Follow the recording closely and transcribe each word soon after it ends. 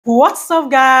What's up,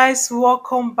 guys?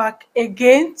 Welcome back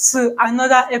again to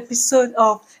another episode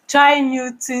of Try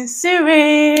New Things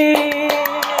series.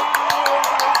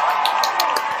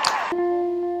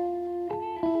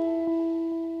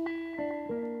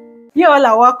 You all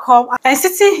are welcome. And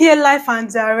sitting here live and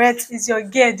direct is your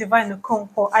girl Divine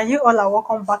Okonkwo, and you all are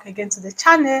welcome back again to the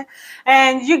channel.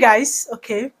 And you guys,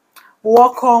 okay,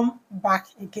 welcome back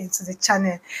again to the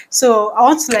channel. So I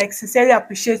want to sincerely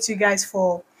appreciate you guys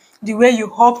for the way you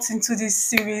hopped into this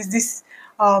series, this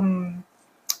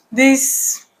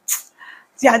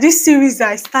series that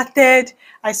I started.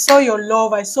 I saw your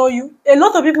love. I saw you. A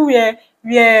lot of people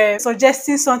were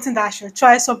suggesting something that I should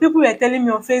try. Some people were telling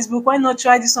me on Facebook, why not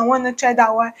try this one, why not try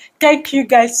that one. Thank you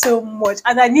guys so much,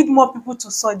 and I need more people to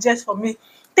suggest for me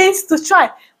things to try.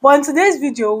 But in today's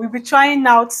video, we'll be trying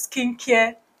out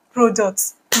skincare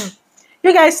products.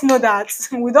 You guys know that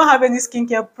we don't have any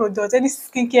skincare products, any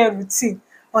skincare routine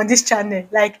on this channel.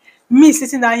 Like me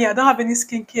sitting down here, I don't have any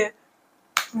skincare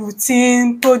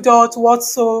routine, product,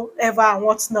 whatsoever and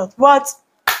what's not. But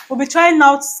we'll be trying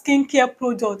out skincare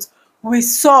products we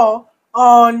saw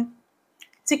on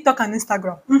TikTok and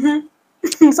Instagram.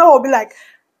 So we'll be like,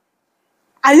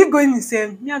 are you going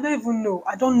insane? Yeah, I don't even know.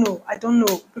 I don't know.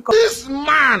 Because this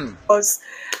man,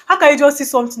 how can you just see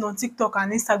something on TikTok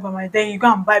and Instagram and then you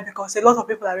go and buy because a lot of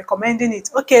people are recommending it?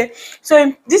 Okay, so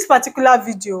in this particular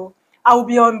video, I will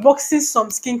be unboxing some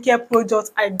skincare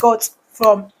products I got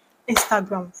from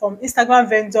Instagram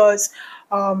vendors.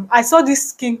 I saw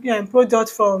this skincare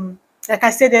product from, like I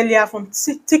said earlier, from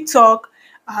TikTok,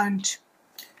 and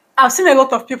I've seen a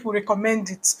lot of people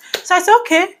recommend it. So I said,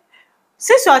 okay,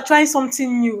 since you are trying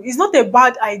something new, it's not a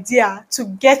bad idea to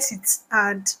get it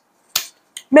and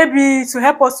maybe to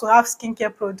help us to have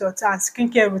skincare products and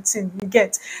skincare routine you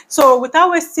get. So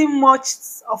without wasting much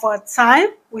of our time,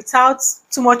 without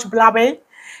too much blabbing,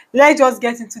 let's just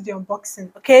get into the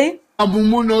unboxing, okay?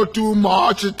 not too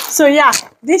much. So yeah,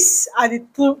 these are the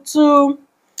two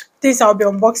things I'll be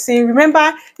unboxing.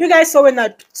 Remember, you guys saw when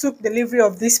I took delivery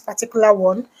of this particular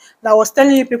one that I was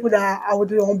telling you people that I would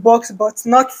unbox, but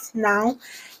not now.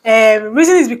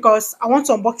 Reason is because I want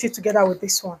to unbox it together with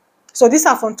this one. So these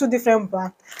are from two different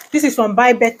brands. This is from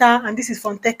Buy Better and this is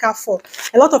from Teka 4.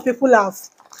 A lot of people have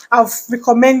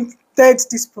recommended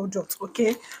this product.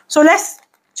 Okay, so let's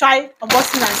try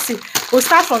unboxing and see. We'll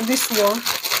start from this one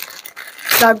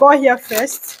that I got here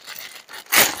first.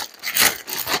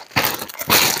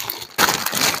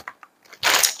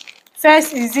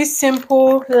 First is this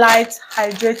simple light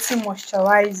hydrating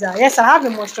moisturizer. Yes, I have a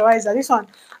moisturizer. This one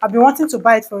I've been wanting to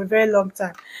buy it for a very long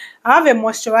time. I have a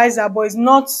moisturizer, but it's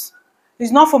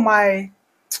not for my,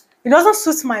 it doesn't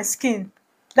suit my skin.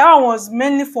 That one was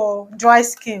mainly for dry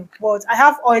skin, but I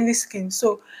have oily skin,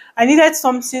 so I needed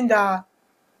something that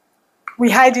we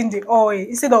hide in the oil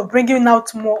instead of bringing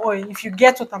out more oil, if you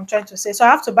get what I'm trying to say. So I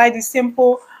have to buy this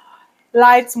simple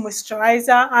light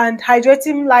moisturizer and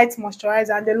hydrating light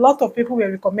moisturizer, and a lot of people were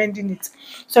recommending it.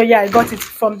 So yeah, I got it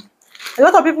from, a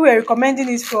lot of people were recommending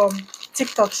it from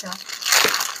TikTok. Yeah.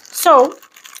 So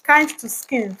kind to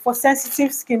skin, for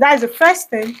sensitive skin, that is the first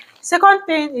thing. Second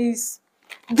thing is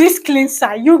this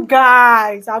cleanser. You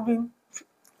guys, I've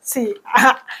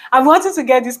wanted to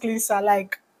get this cleanser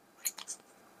like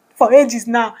for ages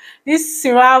now. This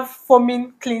CeraVe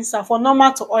foaming cleanser for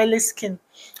normal to oily skin.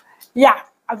 Yeah,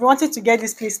 I've wanted to get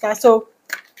this cleanser. So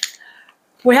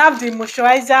we have the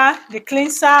moisturizer, the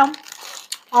cleanser,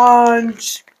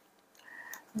 and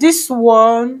this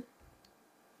one.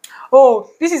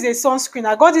 Oh, this is a sunscreen.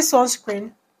 I got this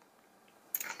sunscreen.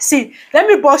 See, let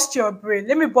me bust your brain.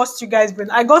 Let me bust you guys' brain.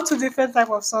 I got two different types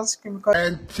of sunscreen because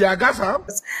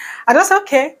I just,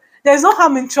 okay, there's no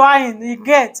harm in trying. You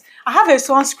get. I have a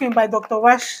sunscreen by Dr.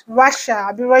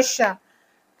 Rasha.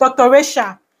 Dr.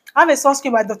 Rasha. I have a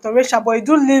sunscreen by Dr. Rasha, but it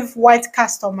do leave white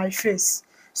cast on my face.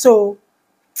 So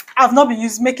I've not been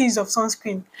making use of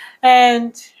sunscreen.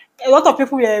 And a lot of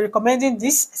people were recommending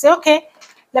this. I said, okay,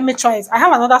 let me try it. I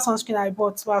have another sunscreen I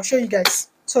bought, but I'll show you guys.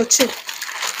 So cheap.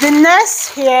 The next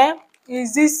here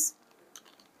is this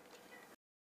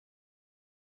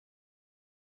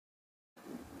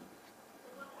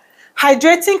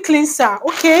hydrating cleanser.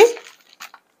 Okay.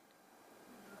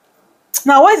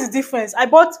 Now, what is the difference? I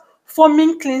bought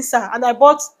foaming cleanser and I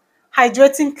bought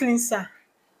hydrating cleanser.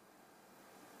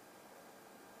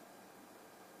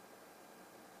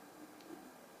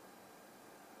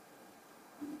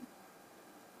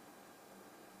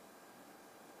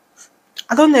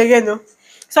 I don't know again, no.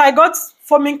 So I got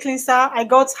foaming cleanser, I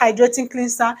got hydrating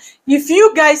cleanser. If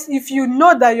you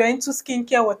know that you're into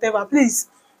skincare, whatever, please,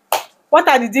 what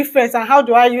are the difference and how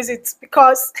do I use it?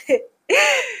 Because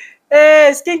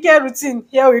Hey, skincare routine,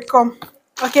 here we come.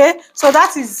 Okay, so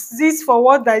that is this for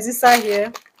what that is inside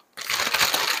here.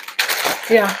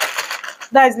 Yeah,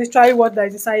 that is literally what that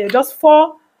is inside here. Just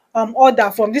four order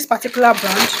from this particular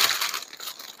brand.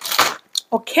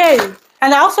 Okay,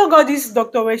 and I also got this I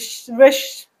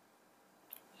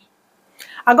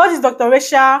got this Dr.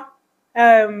 Resha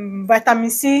vitamin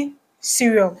C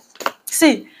serum.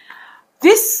 See,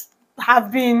 this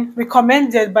have been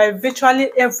recommended by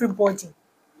virtually everybody.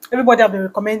 Everybody have been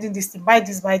recommending this thing. Buy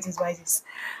this, buy this, buy this.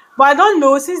 But I don't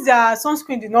know, since their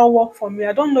sunscreen did not work for me,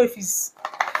 I don't know if it's,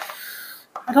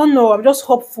 I don't know, I'm just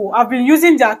hopeful. I've been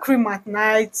using their cream at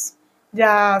night,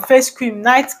 their face cream,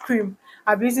 night cream.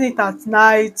 I've been using it at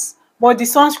night, but the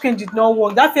sunscreen did not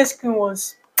work. That face cream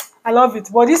was, I love it,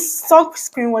 but this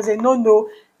sunscreen was a no-no.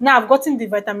 Now I've gotten the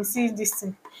vitamin C this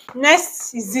thing.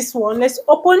 Next is this one. Let's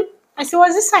open and see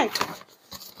what's inside.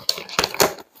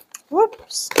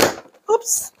 Oops.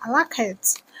 Oops, I like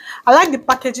it. I like the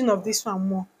packaging of this one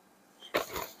more.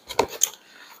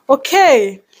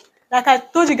 Okay, like I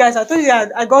told you guys,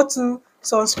 I got two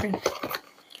sunscreen.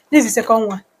 This is the second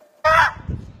one.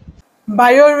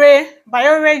 Biore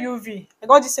UV. I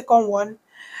got the second one.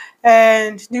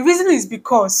 And the reason is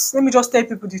because, let me just tell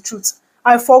people the truth.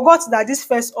 I forgot that this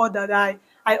first order that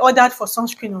I ordered for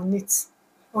sunscreen on it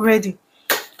already.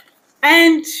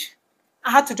 And I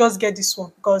had to just get this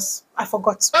one because I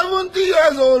forgot. 70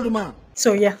 years old, man.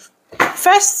 So yeah.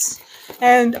 First,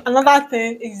 and another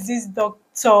thing is this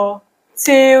Dr.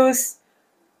 Teal's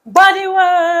body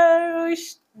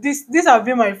wash. This have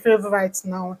been my favorite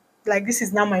now. Like this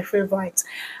is now my favorite.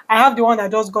 I have the one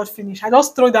that just got finished. I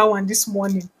just threw that one this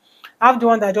morning. I have the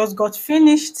one that just got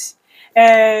finished,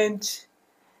 and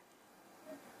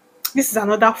this is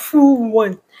another full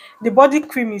one. The body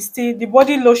cream is still, the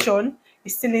body lotion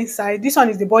is still inside. This one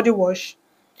is the body wash,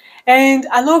 and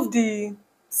I love the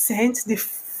scent, the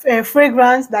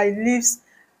fragrance that it leaves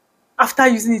after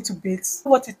using it to bathe.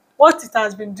 What it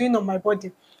has been doing on my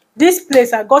body. This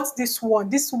place I got this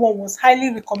one. This one was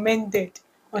highly recommended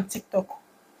on TikTok.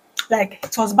 Like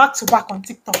it was back to back on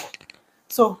TikTok.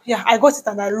 So yeah, I got it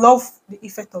and I love the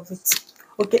effect of it.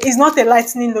 Okay, it's not a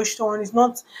lightening lotion, it's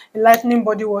not a lightening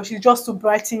body wash, it's just to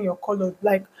brighten your color.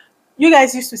 Like you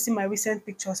guys used to see my recent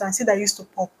pictures and see that I used to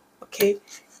pop. Okay,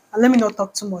 and let me not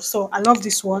talk too much. So I love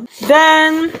this one.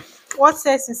 Then what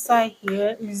else inside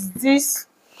here is this.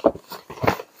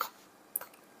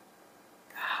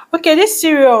 Okay, this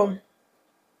serum.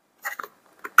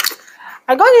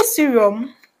 I got this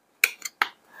serum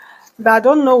that I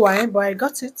don't know why, but I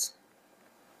got it.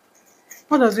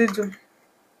 What does it do?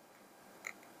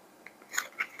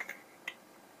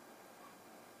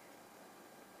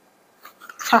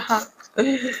 Haha.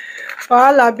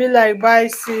 Wahala be like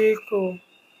bicycle.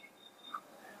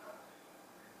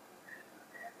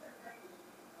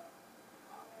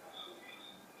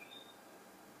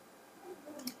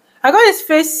 I got this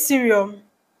face serum.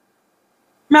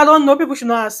 Me, I don't know. People should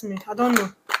not ask me. I don't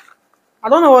know. I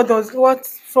don't know what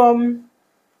from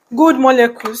Good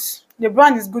Molecules. The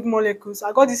brand is Good Molecules.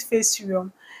 I got this face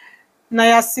serum.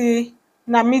 Nayasi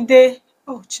Namide.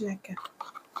 Oh, Chineke.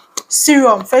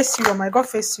 Serum, face serum. I got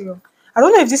face serum. I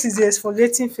don't know if this is the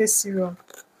exfoliating face serum.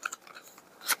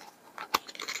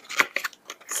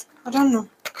 I don't know.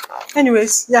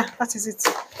 Anyways, yeah, that is it.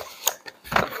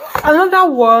 Another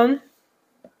one.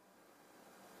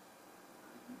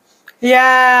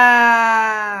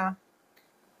 Yeah.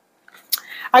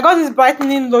 I got this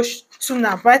brightening lotion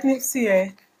toner. Brightening,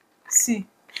 see, see.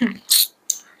 It's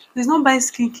not buying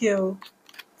skincare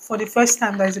for the first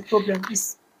time that is a problem.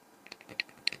 It's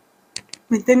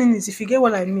maintaining it, if you get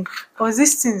what I mean. Because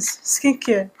these things,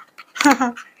 skincare,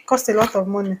 cost a lot of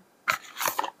money.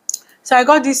 So I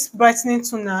got this brightening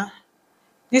toner.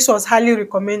 This was highly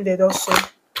recommended also.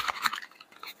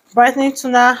 Brightening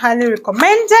toner, highly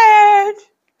recommended.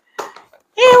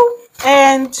 Ew.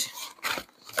 And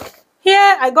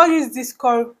here I got this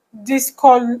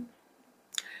discoloration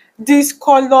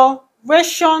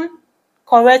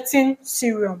correcting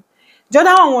serum. The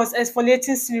other one was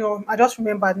exfoliating serum. I just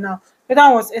remembered now. The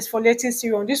other one was exfoliating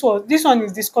serum. This one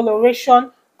is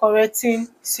discoloration correcting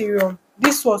serum.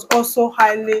 This was also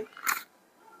highly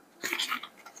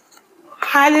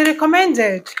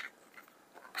recommended.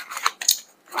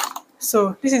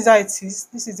 So this is how it is.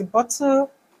 This is the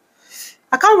bottle.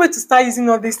 I can't wait to start using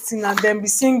all this thing and then be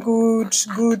seeing good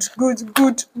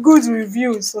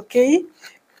reviews. Okay,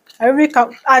 I really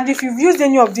can't. And if you've used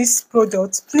any of these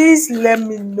products, please let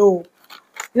me know.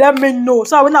 Let me know.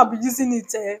 So when I'll be using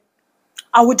it,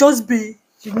 I will just be,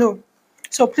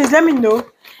 So please let me know.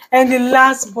 And the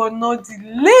last but not the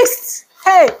least,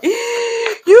 Hey,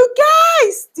 you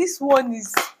guys, this one, eh,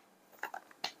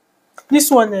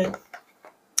 this one,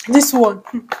 this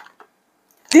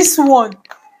one.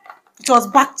 It was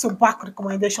back to back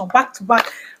recommendation, back to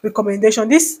back recommendation.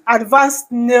 This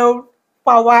advanced nail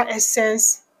power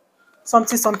essence,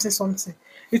 something, something, something.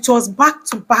 It was back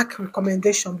to back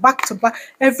recommendation, back to back.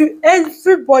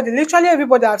 Everybody, literally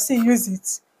everybody I've seen use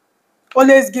it,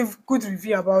 always give good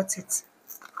review about it.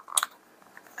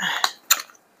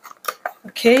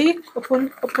 Okay,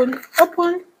 open, open,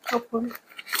 open, open.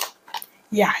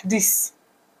 Yeah, this.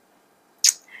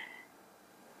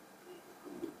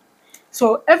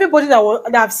 So everybody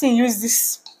that I've seen use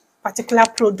this particular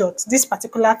product, this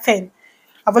particular thing,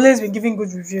 I've always been giving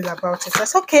good reviews about it.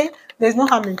 That's okay. There's no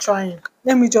harm in trying.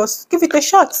 Let me just give it a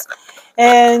shot.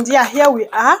 And yeah, here we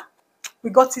are. We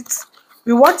got it.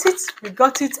 We want it. We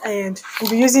got it, and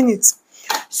we'll be using it.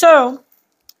 So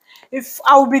if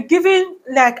I will be giving,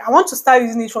 like, I want to start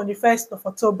using it from the 1st of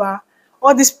October.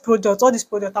 All this product,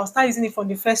 I'll start using it from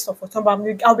the 1st of October.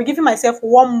 I'll be giving myself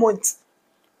 1 month.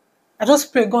 I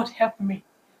just pray God help me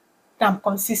that I'm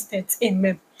consistent.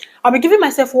 Amen. I'll be giving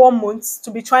myself 1 month to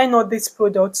be trying all these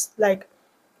products, like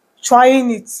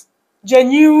trying it,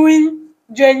 genuinely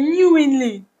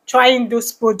trying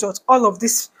those products, all of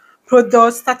these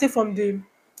products, starting from the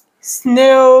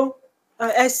snail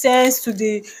essence to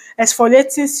the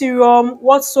exfoliating serum,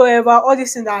 whatsoever, all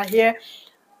these things that are here.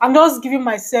 I'm just giving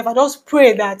myself, I just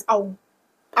pray that I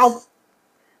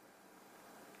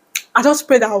just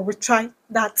pray that I will try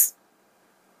that.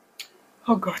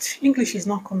 Oh God, English is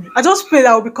not coming. I just pray that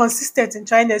I'll be consistent in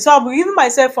trying it. So I'll be giving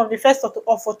myself from the 1st of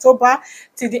October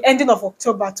till the ending of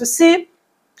October to see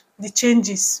the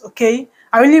changes. Okay,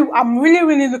 I'm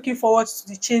really looking forward to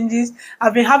the changes.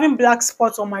 I've been having black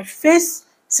spots on my face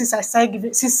since I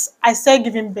started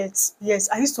giving birth. Yes,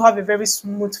 I used to have a very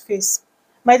smooth face.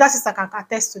 My elder sister can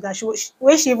attest to that.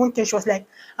 When she even came, she was like,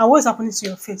 "And what is happening to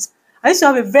your face?" I used to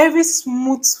have a very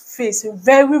smooth face, a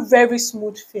very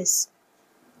smooth face.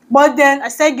 But then I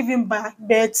started giving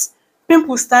birth,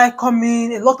 pimples started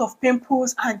coming, a lot of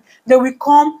pimples, and they will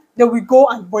come, they will go,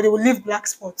 but they will leave black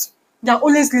spots. They're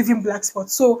always leaving black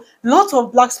spots. So lots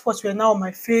of black spots were now on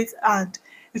my face, and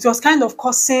it was kind of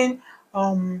causing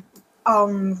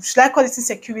should I call it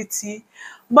insecurity?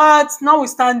 But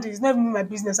notwithstanding, it's not even my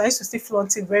business. I used to still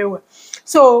flaunt it very well.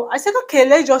 So I said, okay,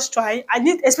 let's just try. I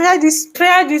need especially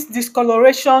this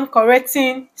discoloration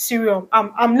correcting serum.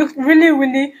 I'm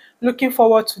really looking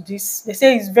forward to this. They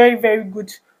say it's very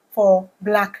good for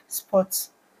black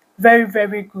spots.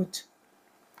 Very good.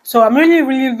 So I'm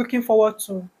really looking forward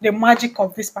to the magic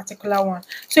of this particular one.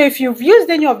 So if you've used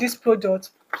any of these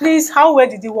products, please, how well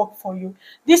did it work for you?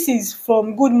 This is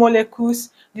from Good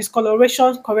Molecules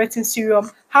Discoloration Correcting Serum.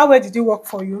 How well did it work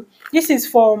for you? This is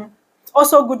from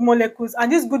also Good Molecules,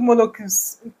 and this Good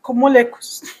Molecules, a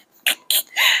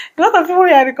lot of people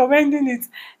are recommending it.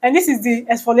 And this is the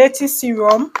exfoliating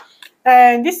serum,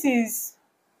 and this is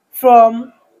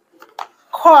from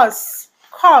Cos.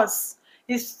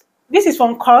 This is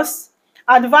from Cos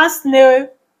Advanced Nail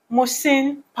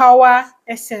Motion Power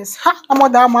Essence. Ha! I'm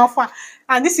on that mouthful.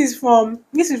 And this is from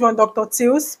Dr.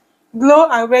 Teal's Glow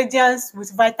and Radiance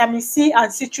with Vitamin C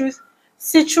and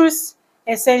Citrus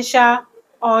Essential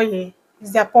Oil.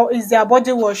 Is their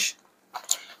body wash.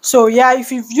 So yeah,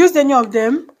 if you've used any of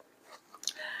them,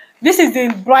 this is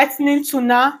the brightening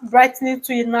toner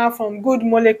from Good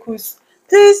Molecules.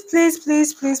 Please.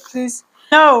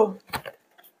 No,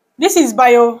 this is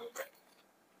Biore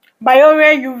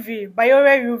UV.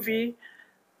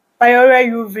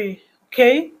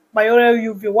 Okay, Biore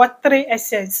UV watery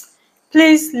essence.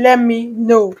 Please let me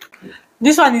know.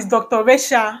 This one is Dr.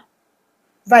 Resha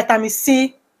Vitamin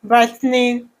C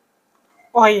brightening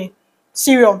oil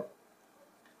serum,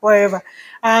 whatever.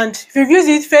 And if you've used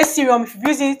it, face serum, if you've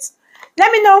used it,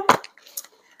 let me know.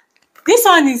 This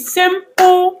one is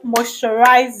simple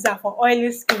moisturizer for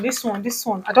oily skin. This one,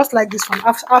 I just like this one.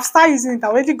 I've started using it. I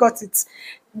already got it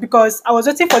because I was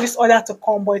waiting for this order to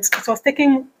come, but it was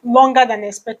taking longer than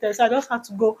expected. So I just had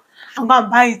to go and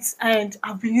buy it, and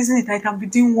I've been using it. Like, I've been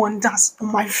doing wonders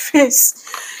on my face.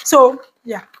 So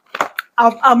yeah,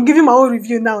 I'm giving my own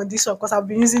review now on this one because I've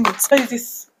been using it. So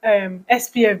this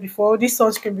SPF before, this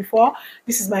sunscreen before.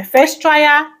 This is my first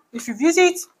trial. If you've used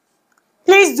it,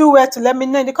 please do well to let me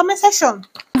know in the comment section.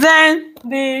 Then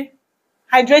the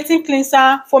hydrating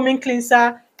cleanser, foaming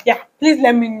cleanser. Yeah, please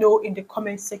let me know in the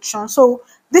comment section. So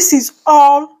this is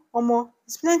all.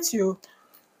 It's plenty.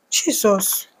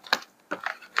 Jesus.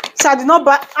 So I did not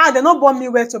buy. They not bought me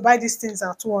where to buy these things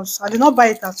at once. I did not buy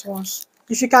it at once.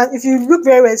 If you look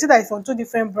very well, see that it's from 2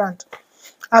 different brands.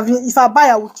 If I buy,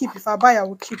 I will keep. If I buy, I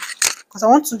will keep. because I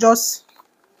want to just,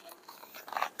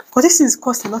 because this things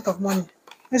cost a lot of money.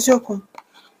 Let's just come.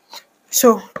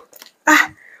 So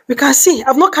we can see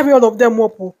I've not carried all of them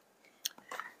up. Oh.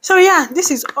 So yeah,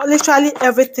 this is literally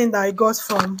everything that I got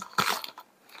from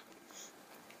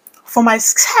for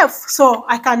myself. So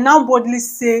I can now boldly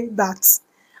say that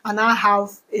I now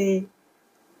have a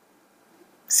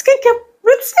skincare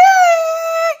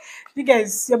routine. You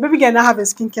guys, your baby girl now have a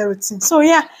skincare routine. So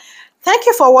yeah, thank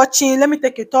you for watching. Let me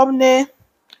take a thumbnail.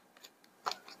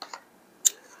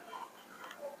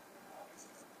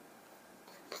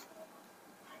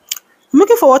 I'm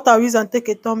looking for what I'll use and take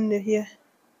a thumbnail here.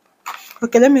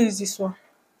 Okay, let me use this one.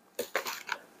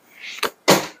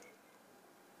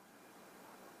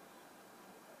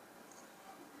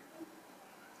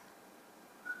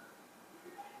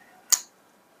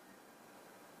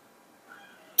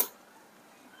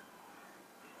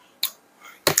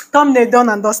 Thumbnail done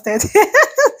and dusted.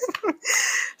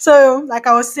 So, like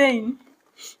I was saying,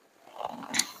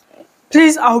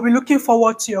 please, I'll be looking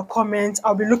forward to your comments.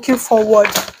 I'll be looking forward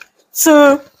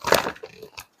to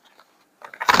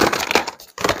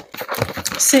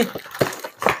see.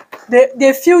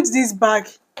 They filled this bag.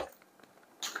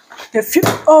 They filled,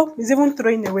 oh, it's even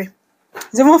throwing away.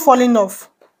 It's even falling off.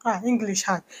 English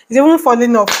hard. It's even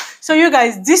falling off. So you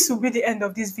guys, this will be the end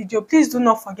of this video. Please do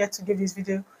not forget to give this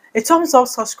video a thumbs up,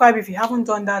 subscribe if you haven't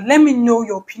done that. Let me know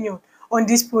your opinion on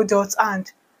these products and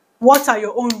what are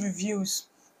your own reviews.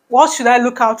 What should I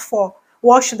look out for?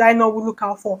 What should I not look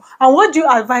out for? And what do you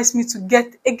advise me to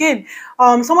get? Again,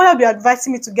 someone will be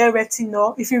advising me to get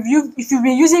retinol. If you've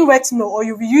been using retinol or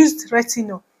you've used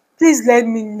retinol, please let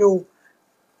me know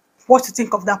what to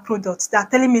think of that product. They are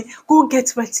telling me, go get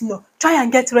retinol, try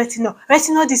and get retinol,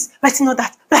 retinol this, retinol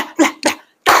that, blah, blah, blah.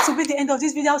 That will be the end of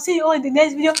this video. I'll see you all in the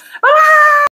next video.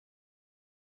 Bye.